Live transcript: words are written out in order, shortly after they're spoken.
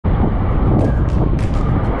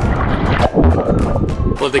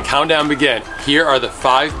Let the countdown begin. Here are the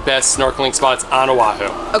 5 best snorkeling spots on Oahu.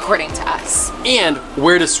 According to us. And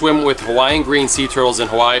where to swim with Hawaiian Green Sea Turtles in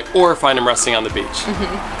Hawaii or find them resting on the beach.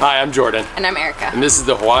 Hi, I'm Jordan. And I'm Erica. And this is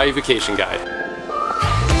the Hawaii Vacation Guide.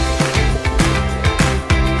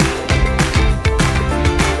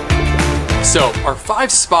 So, our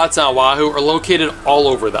 5 spots on Oahu are located all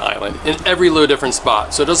over the island, in every little different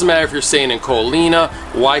spot. So it doesn't matter if you're staying in Kuilima,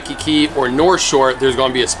 Waikiki, or North Shore, there's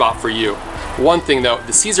going to be a spot for you. One thing though,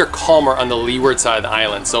 the seas are calmer on the leeward side of the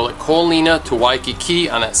island. So like Kuilima to Waikiki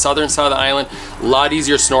on that southern side of the island, a lot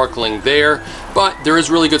easier snorkeling there. But there is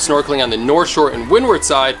really good snorkeling on the North Shore and windward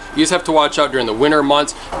side. You just have to watch out during the winter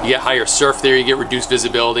months. You get higher surf there, you get reduced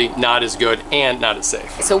visibility, not as good and not as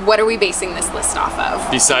safe. So what are we basing this list off of?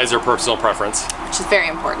 Besides our personal preference. Which is very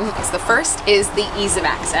important, because the first is the ease of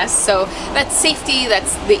access. So that's safety,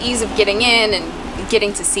 that's the ease of getting in and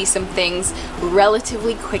getting to see some things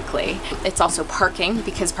relatively quickly. It's also parking,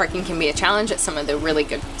 because parking can be a challenge at some of the really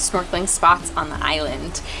good snorkeling spots on the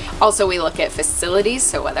island. Also, we look at facilities,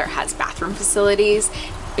 so whether it has bathroom facilities,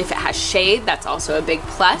 if it has shade, that's also a big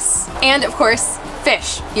plus. And of course,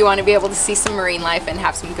 fish. You want to be able to see some marine life and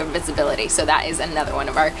have some good visibility. So that is another one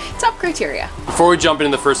of our top criteria. Before we jump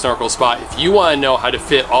into the first snorkel spot, if you want to know how to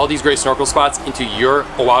fit all these great snorkel spots into your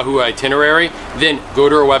Oahu itinerary, then go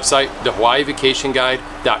to our website,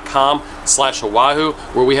 thehawaiivacationguide.com/Oahu,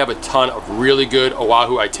 where we have a ton of really good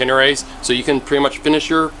Oahu itineraries, so you can pretty much finish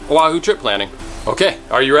your Oahu trip planning. Okay,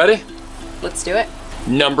 are you ready? Let's do it.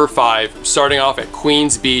 Number 5, starting off at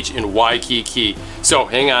Queens Beach in Waikiki. So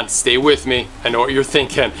hang on, stay with me. I know what you're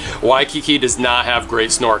thinking. Waikiki does not have great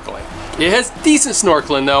snorkeling. It has decent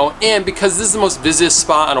snorkeling though, and because this is the most visited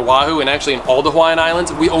spot on Oahu and actually in all the Hawaiian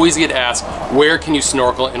Islands, we always get asked, where can you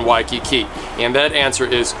snorkel in Waikiki? And that answer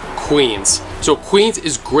is Queens. So Queens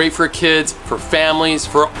is great for kids, for families,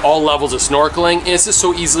 for all levels of snorkeling, and it's just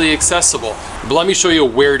so easily accessible. But let me show you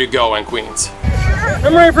where to go in Queens.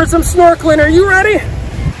 I'm ready for some snorkeling. Are you ready?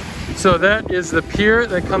 So that is the pier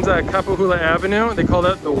that comes out of Kapahula Avenue. They call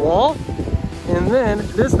that the Wall. And then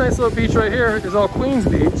this nice little beach right here is all Queens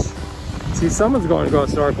Beach. See, someone's going to go out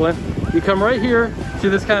snorkeling. You come right here to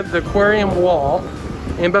this kind of the aquarium wall,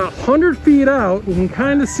 and about 100 feet out, you can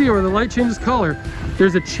kind of see where the light changes color.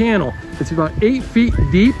 There's a channel. It's about 8 feet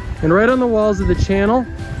deep, and right on the walls of the channel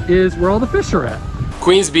is where all the fish are at.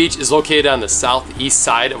 Queens Beach is located on the southeast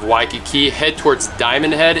side of Waikiki. Head towards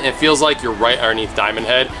Diamond Head, and it feels like you're right underneath Diamond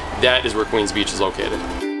Head. That is where Queens Beach is located.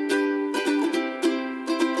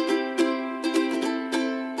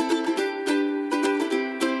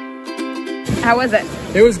 How was it?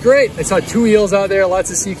 It was great. I saw 2 eels out there, lots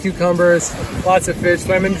of sea cucumbers, lots of fish.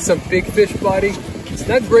 Swam into some big fish, buddy. It's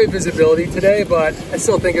not great visibility today, but I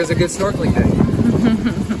still think it was a good snorkeling day.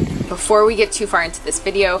 Before we get too far into this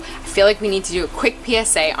video, I feel like we need to do a quick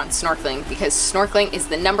PSA on snorkeling, because snorkeling is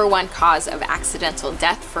the #1 cause of accidental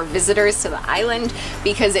death for visitors to the island,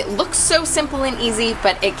 because it looks so simple and easy,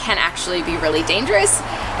 but it can actually be really dangerous,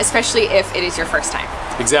 especially if it is your first time.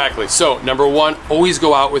 Exactly. So #1, always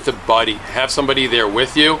go out with a buddy. Have somebody there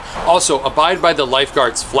with you. Also, abide by the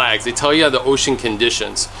lifeguard's flags. They tell you the ocean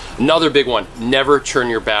conditions. Another big one, never turn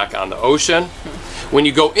your back on the ocean. When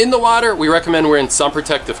you go in the water, we recommend wearing sun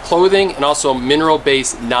protective clothing and also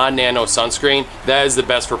mineral-based non-nano sunscreen. That is the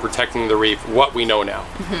best for protecting the reef, what we know now.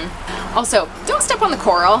 Also, don't step on the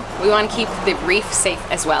coral. We want to keep the reef safe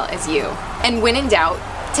as well as you. And when in doubt,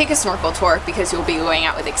 take a snorkel tour, because you'll be going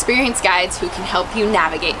out with experienced guides who can help you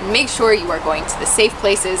navigate and make sure you are going to the safe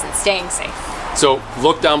places and staying safe. So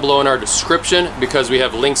look down below in our description, because we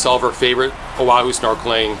have links to all of our favorite Oahu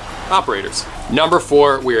snorkeling operators. Number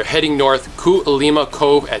 4, we are heading north, Kuilima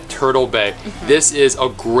Cove at Turtle Bay. This is a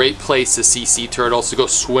great place to see sea turtles, to go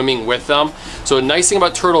swimming with them. So the nice thing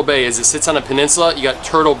about Turtle Bay is it sits on a peninsula. You got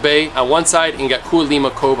Turtle Bay on one side and you got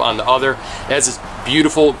Kuilima Cove on the other. It has this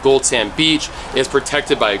beautiful gold sand beach. It's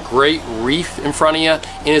protected by a great reef in front of you,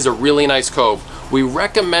 and is a really nice cove. We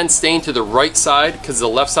recommend staying to the right side, because the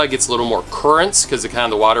left side gets a little more currents, because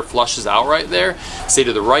the water flushes out right there. Stay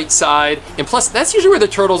to the right side, and plus that's usually where the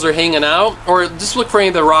turtles are hanging out, or just look for any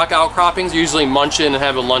of the rock outcroppings. You're usually munching and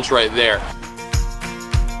having lunch right there.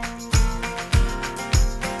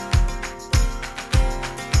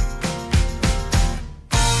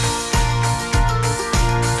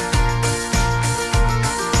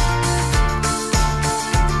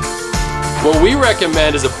 What we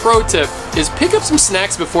recommend as a pro tip is pick up some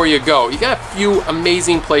snacks before you go. You got a few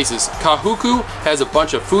amazing places. Kahuku has a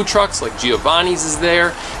bunch of food trucks, like Giovanni's is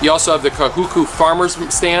there. You also have the Kahuku farmers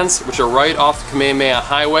stands, which are right off the Kamehameha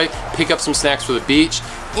Highway. Pick up some snacks for the beach.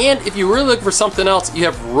 And if you really look for something else, you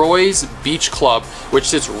have Roy's Beach Club, which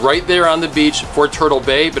sits right there on the beach for Turtle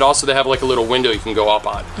Bay, but also they have like a little window you can go up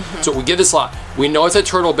on. So we get this a lot. We know it's at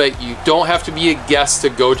Turtle Bay. You don't have to be a guest to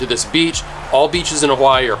go to this beach. All beaches in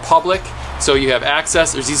Hawaii are public, so you have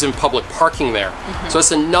access. There's even public parking there. So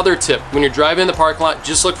that's another tip. When you're driving in the parking lot,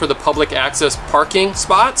 just look for the public access parking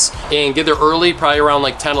spots and get there early, probably around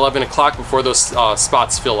like 10, 11 o'clock before those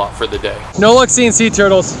spots fill up for the day. No luck seeing sea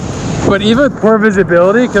turtles, but even poor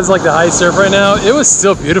visibility, because like the high surf right now, it was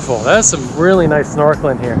still beautiful. That's some really nice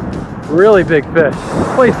snorkeling here. Really big fish.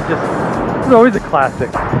 This place is just, it's always a classic.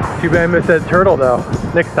 Too bad I missed that turtle though.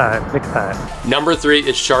 Next time, next time. Number 3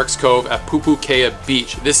 is Sharks Cove at Pupukea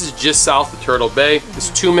Beach. This is just south of Turtle Bay. It's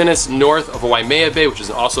 2 minutes north of Waimea Bay, which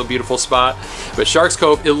is also a beautiful spot. But Sharks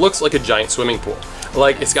Cove, it looks like a giant swimming pool.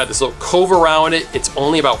 Like, it's got this little cove around it. It's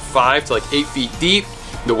only about 5 to like 8 feet deep.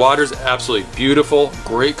 The water's absolutely beautiful,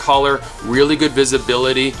 great color, really good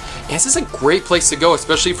visibility. And this is a great place to go,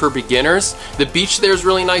 especially for beginners. The beach there is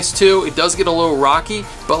really nice too. It does get a little rocky,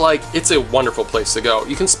 but like, it's a wonderful place to go.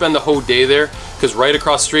 You can spend the whole day there because right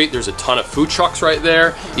across the street, there's a ton of food trucks right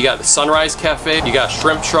there. You got the Sunrise Cafe, you got a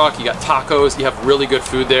shrimp truck, you got tacos, you have really good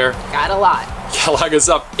food there. Got a lot. Yeah, look us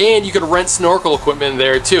up. And you can rent snorkel equipment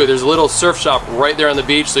there too. There's a little surf shop right there on the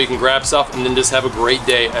beach, so you can grab stuff and then just have a great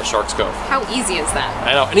day at Sharks Cove. How easy is that?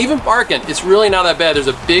 I know, and even parking, it's really not that bad. There's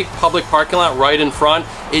a big public parking lot right in front.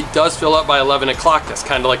 It does fill up by 11 o'clock. That's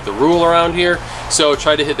kind of like the rule around here. So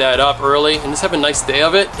try to hit that up early and just have a nice day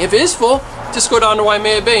of it. If it is full, just go down to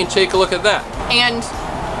Waimea Bay and take a look at that.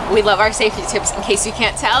 And we love our safety tips. In case you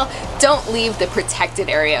can't tell, don't leave the protected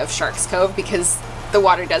area of Sharks Cove because the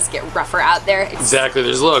water does get rougher out there. Exactly,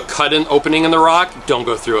 there's a little opening in the rock. Don't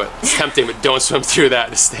go through it. It's tempting, but don't swim through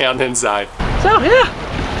that. Just stay on the inside. So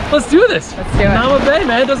yeah, let's do this. Let's do it. Hanama Bay,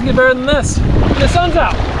 man, it doesn't get better than this. The sun's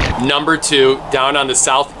out. Number 2, down on the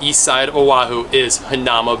southeast side of Oahu, is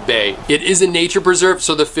Hanama Bay. It is a nature preserve,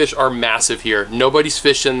 so the fish are massive here. Nobody's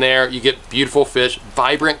fishing there. You get beautiful fish,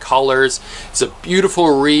 vibrant colors. It's a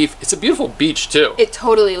beautiful reef. It's a beautiful beach too. It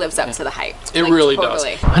totally lives up to the hype. It really does.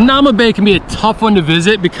 Hanama Bay can be a tough one to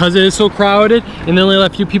visit because it is so crowded and they only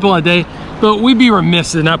let a few people a day. But we'd be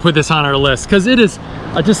remiss to not put this on our list because it is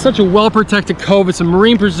just such a well-protected cove. It's a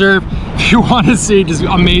marine preserve. If you want to see just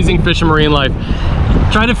amazing fish and marine life,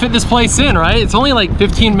 try to fit this place in, right? It's only like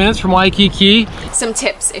 15 minutes from Waikiki. Some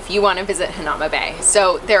tips if you want to visit Hanama Bay.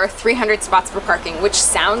 So there are 300 spots for parking, which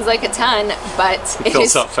sounds like a ton, but it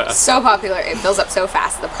is so popular. It fills up so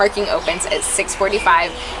fast. The parking opens at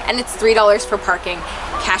 6:45 and it's $3 for parking,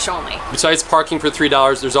 cash only. Besides parking for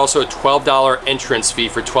 $3, there's also a $12 entrance fee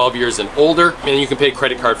for 12 years and older, and you can pay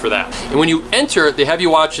credit card for that. And when you enter, they have you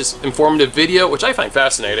watch this informative video, which I find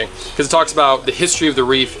fascinating because it talks about the history of the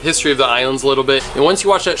reef, history of the islands a little bit. And once you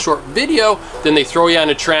watch that short video, then they throw you on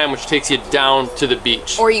a tram, which takes you down to the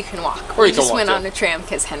beach. Or you can walk. Or you just went on a tram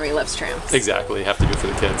because Henry loves trams. Exactly, you have to do it for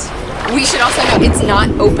the kids. We should also know it's not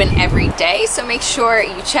open every day, so make sure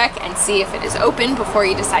you check and see if it is open before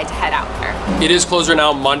you decide to head out there. It is closed right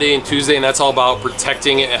now Monday and Tuesday, and that's all about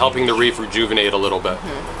protecting it and helping the reef rejuvenate a little bit.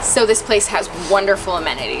 So this place has wonderful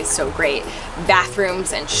amenities, so great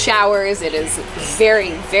bathrooms and showers. It is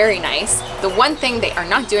very, very nice. The one thing they are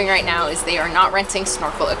not doing right now is they are not renting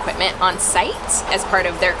snorkel equipment on site as part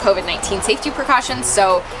of their COVID-19 safety precautions.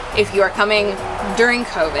 So if you are coming during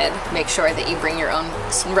COVID, make sure that you bring your own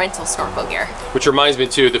rental snorkel gear. Which reminds me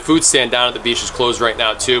too, the food stand down at the beach is closed right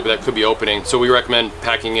now too, but that could be opening. So we recommend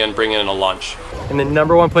packing in, bringing in a lunch. And the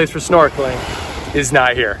 #1 place for snorkeling is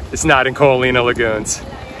not here. It's not in Kuilima Lagoons,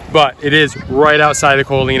 but it is right outside the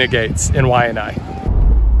Kuilima gates in Waianae.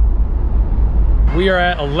 We are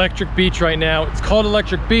at Electric Beach right now. It's called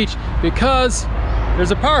Electric Beach because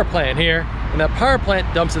there's a power plant here, and that power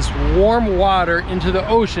plant dumps this warm water into the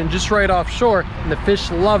ocean just right offshore, and the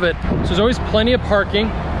fish love it. So there's always plenty of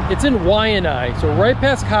parking. It's in Waianae, so right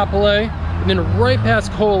past Kapolei, and then right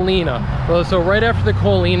past Kuilima. So right after the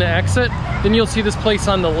Kuilima exit, then you'll see this place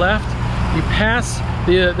on the left. You pass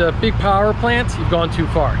the big power plant, you've gone too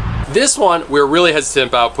far. This one we're really hesitant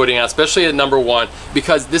about putting on, especially at #1,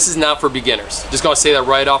 because this is not for beginners. Just gonna say that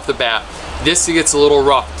right off the bat. This gets a little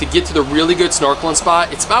rough. To get to the really good snorkeling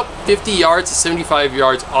spot, it's about 50 yards to 75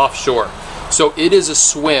 yards offshore. So it is a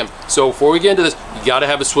swim. So before we get into this, you gotta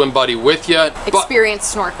have a swim buddy with you.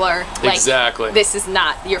 Experienced snorkeler. Exactly. This is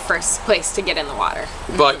not your first place to get in the water.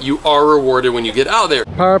 But you are rewarded when you get out there.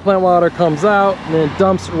 Power plant water comes out and then it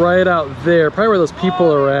dumps right out there, probably where those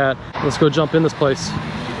people are at. Let's go jump in this place.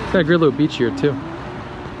 It's got a great little beach here too.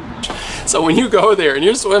 So when you go there and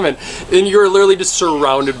you're swimming, and you're literally just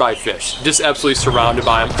surrounded by fish, just absolutely surrounded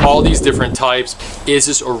by them, all these different types. It's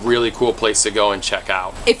just a really cool place to go and check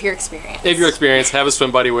out. If you're experienced. If you're experienced, have a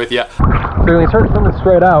swim buddy with you. So when you start swimming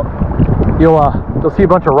straight out, you'll see a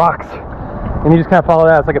bunch of rocks, and you just kind of follow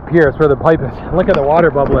that. It's like a pier. It's where the pipe is. Look at the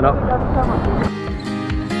water bubbling up.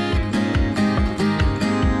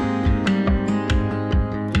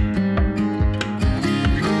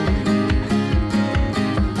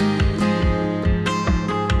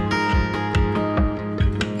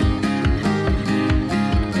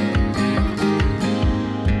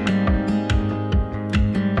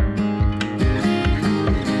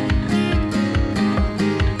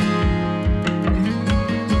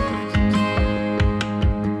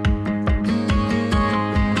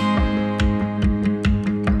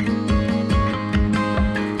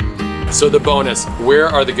 So the bonus, where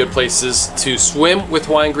are the good places to swim with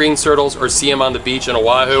Hawaiian Green Turtles or see them on the beach in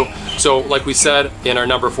Oahu? So like we said, in our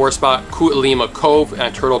number 4 spot, Kuilima Cove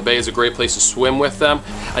and Turtle Bay is a great place to swim with them.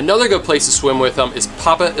 Another good place to swim with them is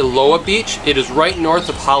Papailoa Beach. It is right north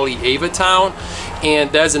of Hawaii town,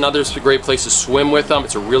 and that is another great place to swim with them.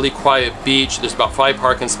 It's a really quiet beach. There's about 5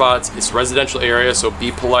 parking spots. It's a residential area, so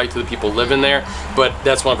be polite to the people living there, but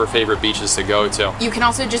that's one of our favorite beaches to go to. You can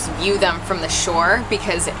also just view them from the shore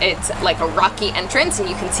because it's like a rocky entrance, and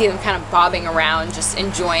you can see them kind of bobbing around, just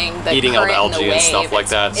enjoying the eating all the current algae and stuff like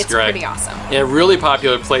that. It's great. Pretty awesome. And a really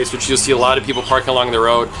popular place, which you'll see a lot of people parking along the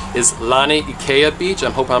road, is Lane Ikea Beach.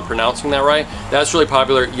 I hope I'm pronouncing that right. That's really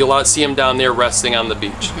popular. You'll see them down there resting on the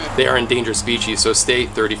beach. They are endangered species, so stay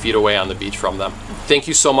 30 feet away on the beach from them. Thank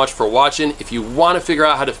you so much for watching. If you want to figure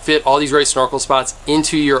out how to fit all these great snorkel spots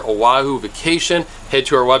into your Oahu vacation, head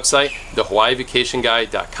to our website,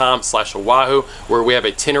 thehawaiivacationguide.com/Oahu, where we have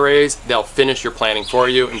itineraries that'll finish your planning for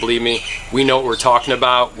you. And believe me, we know what we're talking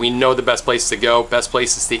about. We know the best places to go, best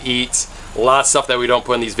places to eat. A lot of stuff that we don't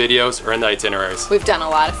put in these videos are in the itineraries. We've done a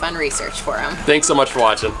lot of fun research for them. Thanks so much for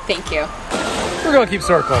watching. Thank you. We're gonna keep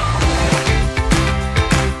snorkeling.